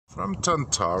From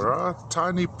Tantara,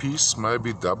 tiny piece,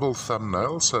 maybe double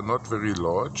thumbnail, so not very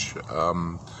large,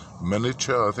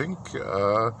 miniature I think.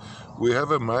 We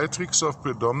have a matrix of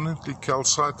predominantly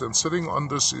calcite, and sitting on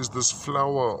this is this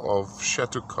flower of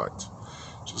shattuckite.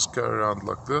 Just go around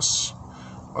like this.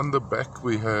 On the back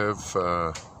we have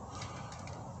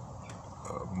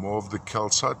more of the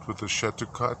calcite with the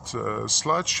shattuckite.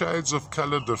 Slight shades of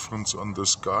color difference on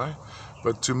this guy,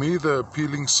 but to me the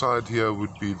appealing side here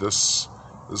would be this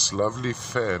lovely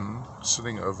fan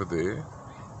sitting over there.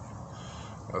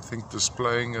 I think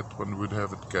displaying it, one would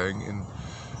have it going in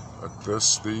like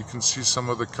this. There you can see some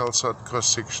of the calcite cross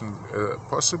section.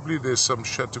 Possibly there's some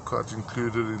shattuckite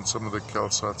included in some of the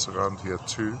calcites around here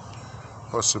too.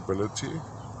 Possibility.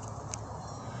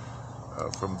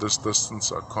 From this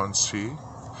distance I can't see.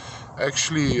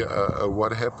 Actually,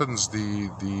 what happens, the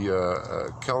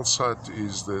calcite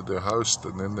is the host,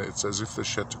 and then it's as if the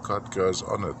shattuckite goes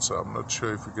on it. So I'm not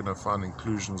sure if we're going to find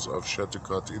inclusions of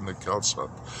shattuckite in the calcite,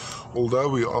 although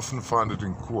we often find it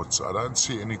in quartz. I don't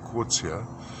see any quartz here.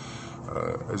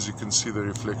 As you can see, the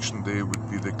reflection there would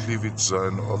be the cleavage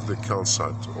zone of the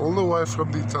calcite, all the way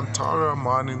from the Tantara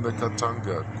mine in the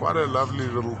Katanga. Quite a lovely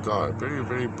little guy, very,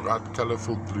 very bright,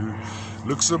 colorful blue.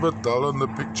 Looks a bit dull on the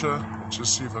picture.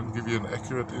 Just see if I can give you an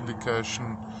accurate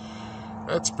indication.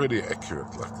 That's pretty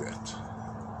accurate like that.